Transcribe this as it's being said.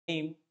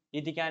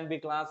it can be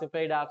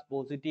classified as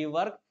positive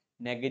work,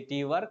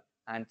 negative work,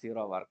 and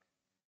zero work.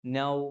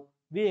 Now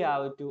we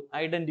have to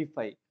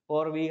identify,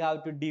 or we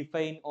have to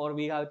define, or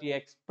we have to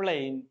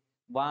explain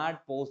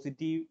what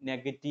positive,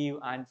 negative,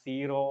 and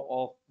zero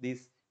of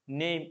this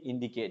name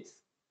indicates.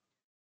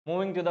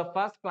 Moving to the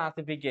first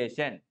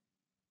classification.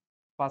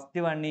 First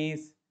one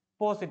is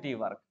positive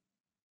work.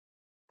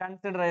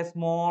 Consider a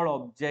small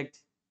object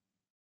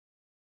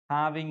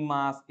having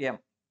mass m.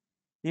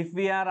 If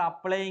we are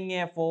applying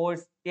a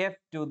force F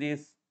to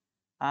this,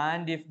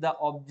 and if the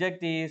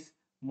object is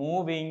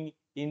moving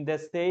in the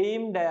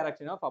same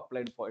direction of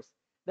applied force,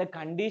 the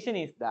condition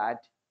is that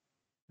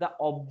the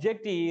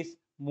object is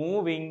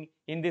moving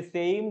in the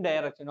same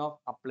direction of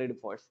applied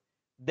force,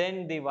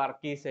 then the work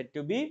is said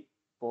to be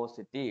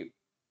positive.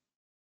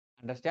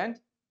 Understand?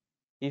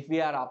 If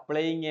we are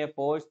applying a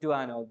force to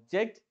an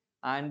object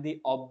and the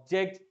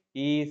object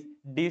is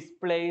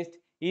displaced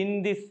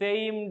in the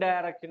same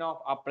direction of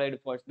applied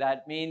force,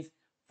 that means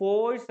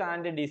force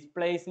and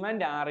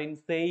displacement are in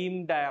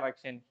same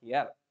direction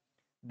here,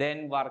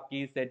 then work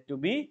is said to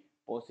be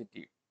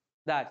positive.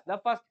 That's the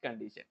first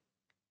condition.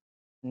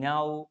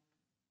 Now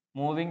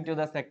moving to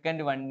the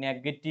second one,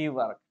 negative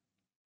work.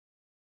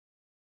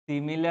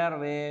 Similar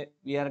way,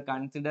 we are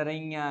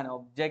considering an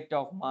object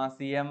of mass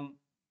m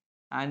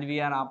and we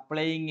are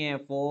applying a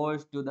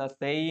force to the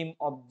same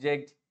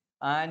object,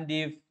 and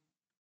if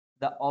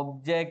the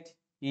object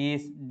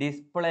is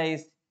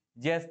displaced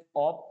just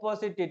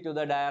opposite to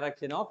the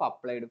direction of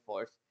applied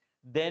force,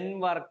 then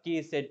work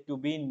is said to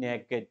be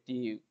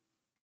negative.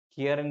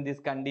 Here in this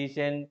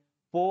condition,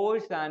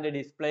 force and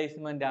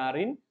displacement are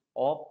in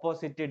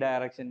opposite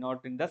direction,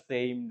 not in the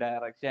same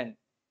direction.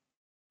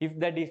 If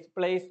the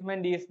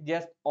displacement is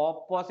just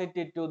opposite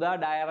to the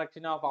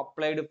direction of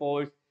applied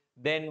force,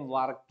 then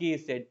work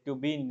is said to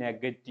be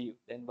negative.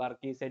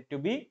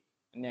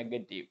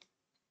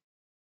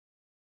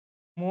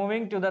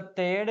 Moving to the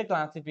third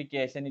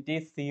classification, it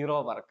is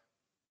zero work.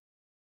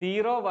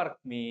 Zero work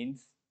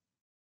means,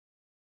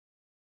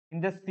 in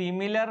the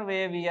similar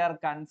way, we are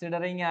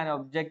considering an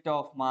object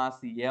of mass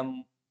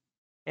m.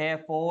 A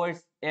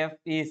force F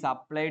is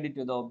applied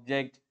to the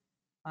object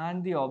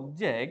and the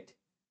object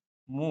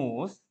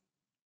moves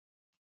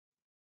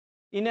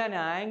in an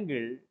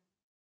angle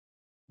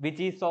which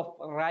is of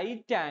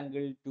right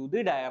angle to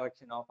the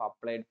direction of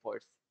applied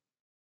force.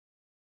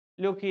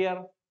 Look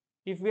here,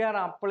 if we are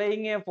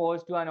applying a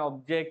force to an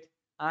object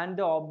and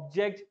the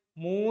object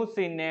moves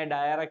in a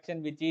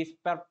direction which is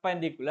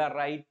perpendicular,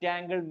 right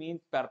angle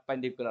means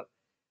perpendicular.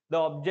 The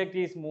object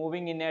is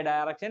moving in a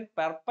direction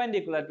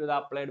perpendicular to the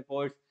applied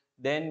force,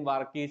 then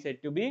work is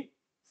said to be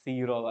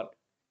zero work.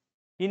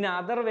 In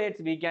other words,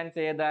 we can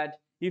say that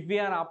if we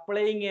are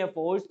applying a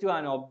force to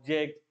an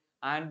object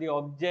and the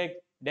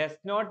object does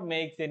not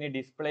make any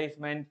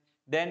displacement,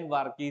 then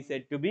work is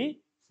said to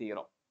be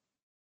zero.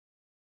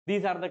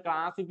 These are the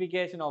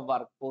classification of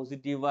work: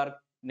 positive work,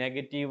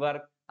 negative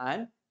work,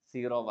 and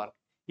zero work.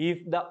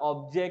 If the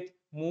object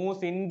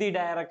moves in the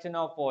direction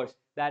of force,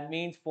 that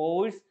means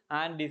force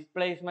and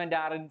displacement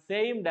are in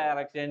same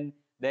direction,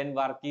 then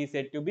work is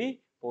said to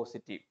be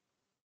positive.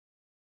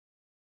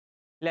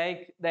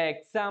 Like the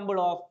example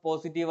of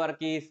positive work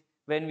is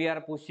when we are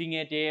pushing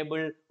a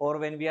table or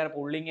when we are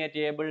pulling a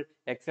table,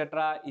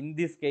 etc. In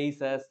these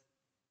cases,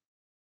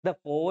 the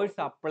force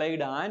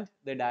applied and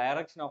the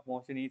direction of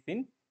motion is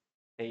in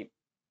same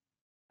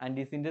and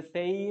is in the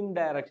same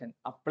direction.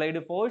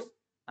 Applied force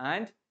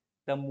and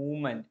the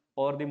movement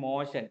or the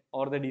motion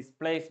or the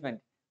displacement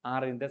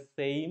are in the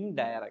same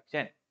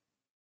direction.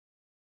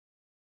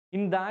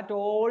 In that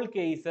all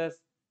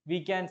cases,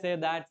 we can say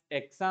that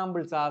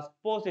examples are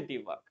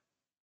positive work.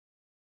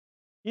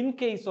 In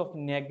case of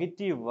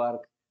negative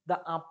work,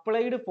 the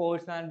applied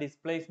force and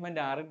displacement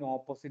are in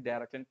opposite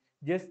direction.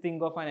 Just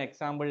think of an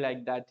example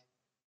like that.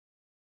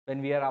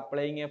 When we are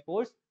applying a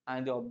force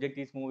and the object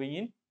is moving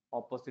in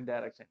opposite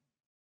direction.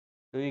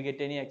 Do you get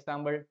any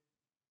example?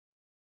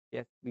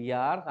 Yes, we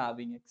are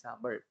having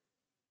example.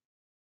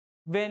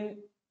 When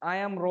I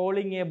am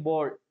rolling a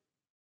ball,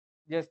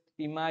 just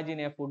imagine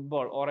a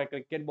football or a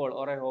cricket ball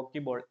or a hockey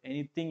ball,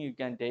 anything you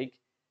can take.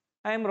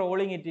 I am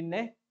rolling it in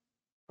a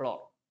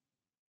floor.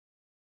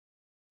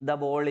 The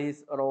ball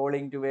is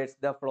rolling towards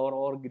the floor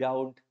or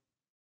ground.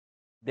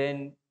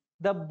 Then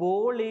the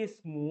ball is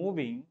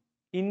moving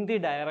in the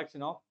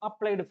direction of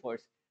applied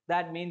force.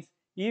 That means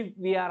if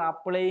we are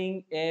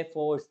applying a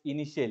force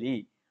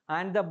initially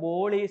and the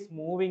ball is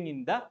moving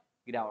in the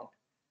ground,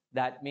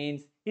 that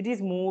means it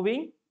is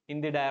moving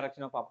in the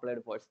direction of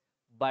applied force.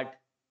 But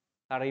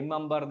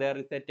remember, there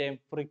is a term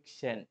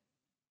friction.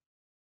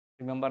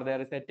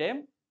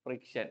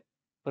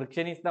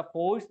 Friction is the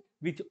force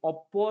which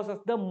opposes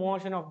the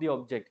motion of the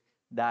object.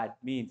 That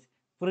means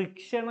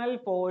frictional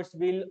force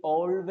will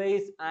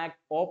always act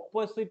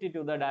opposite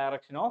to the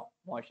direction of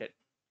motion.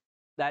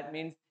 That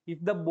means if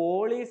the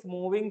ball is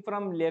moving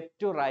from left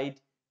to right,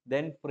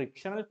 then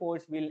frictional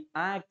force will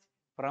act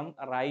from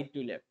right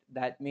to left.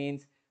 That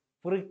means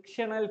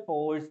frictional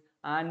force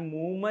and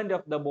movement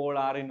of the ball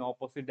are in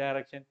opposite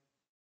direction.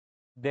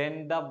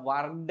 then the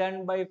work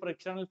done by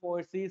frictional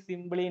force is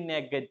simply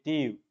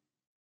negative.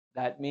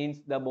 That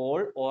means the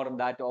ball or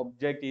that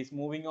object is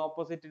moving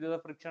opposite to the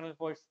frictional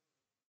force.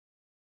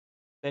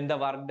 Then the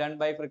work done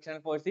by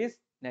frictional force is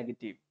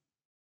negative.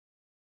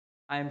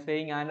 I am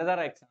saying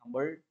another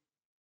example.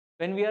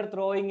 When we are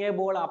throwing a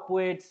ball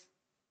upwards,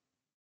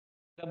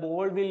 the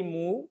ball will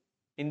move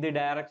in the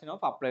direction of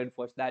applied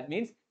force. That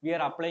means we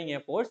are applying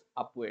a force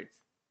upwards.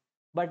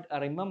 But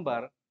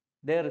remember,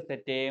 there is a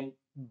term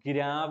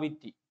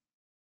gravity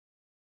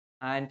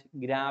and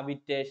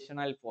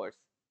gravitational force.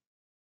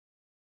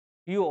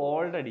 You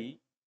already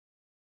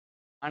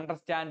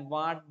understand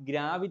what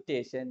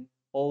gravitation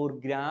or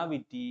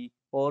gravity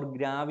or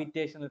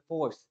gravitational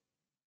force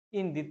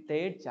in the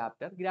third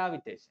chapter,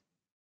 gravitation.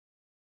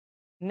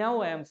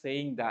 Now I am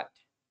saying that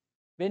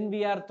when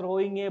we are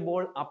throwing a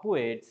ball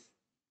upwards,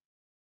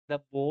 the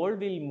ball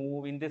will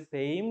move in the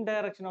same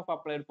direction of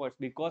applied force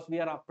because we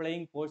are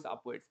applying force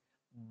upwards.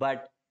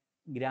 But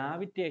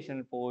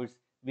gravitational force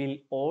will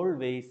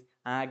always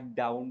act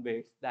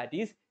downwards, that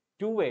is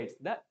towards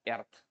the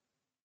earth.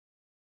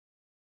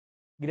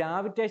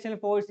 Gravitational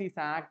force is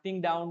acting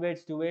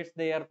downwards towards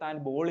the earth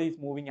and ball is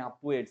moving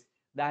upwards.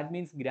 That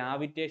means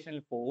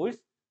gravitational force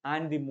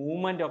and the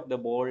movement of the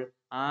ball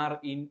are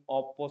in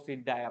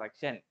opposite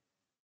direction.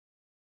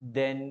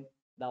 Then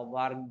the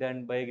work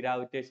done by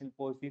gravitational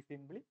force is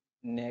simply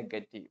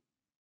negative.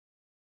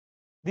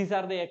 These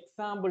are the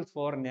examples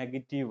for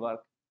negative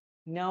work.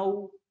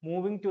 Now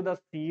moving to the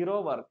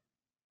zero work.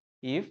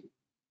 If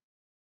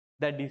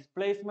the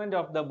displacement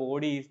of the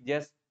body is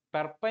just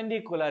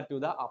perpendicular to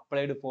the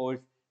applied force,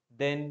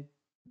 then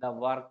the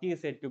work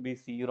is said to be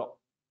zero.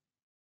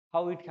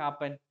 How it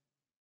happened?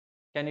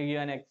 Can you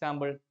give an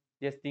example?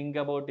 Just think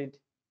about it.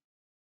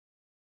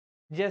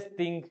 Just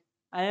think,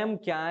 I am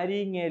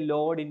carrying a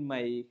load in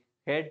my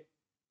head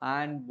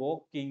and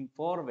walking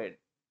forward.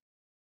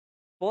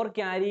 For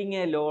carrying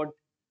a load,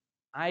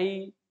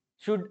 I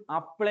should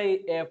apply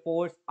a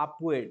force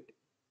upward.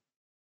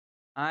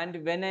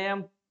 And when I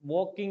am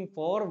walking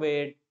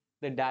forward,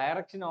 the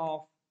direction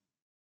of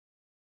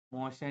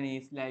motion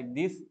is like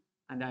this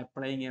and I am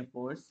applying a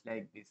force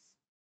like this.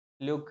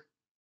 Look,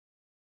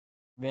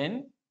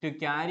 when to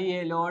carry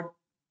a load,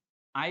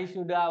 I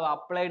should have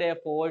applied a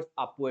force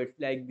upwards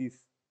like this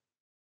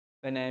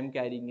when I am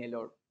carrying a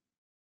load.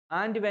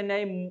 And when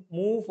I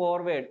move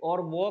forward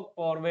or walk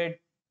forward,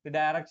 the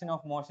direction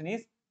of motion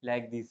is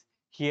like this.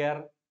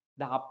 Here,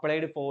 the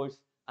applied force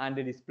and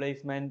the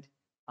displacement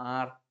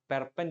are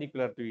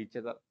perpendicular to each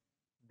other.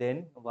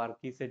 Then work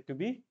is said to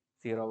be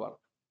zero work.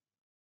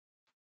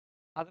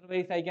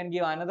 Otherwise, I can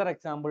give another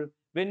example.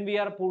 When we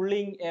are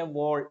pulling a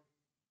wall,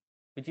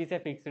 which is a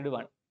fixed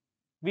one,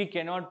 we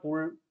cannot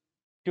pull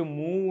to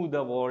move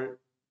the wall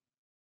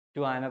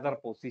to another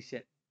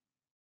position.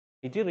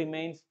 It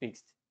remains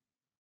fixed.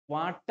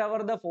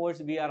 Whatever the force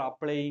we are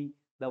applying,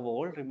 the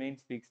wall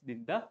remains fixed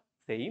in the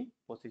same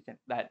position.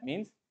 That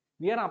means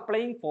we are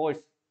applying force,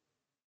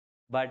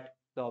 but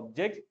the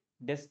object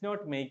does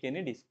not make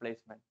any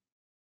displacement.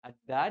 At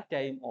that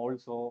time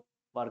also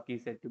work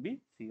is said to be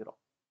zero.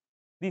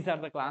 These are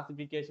the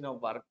classification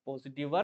of work: positive work,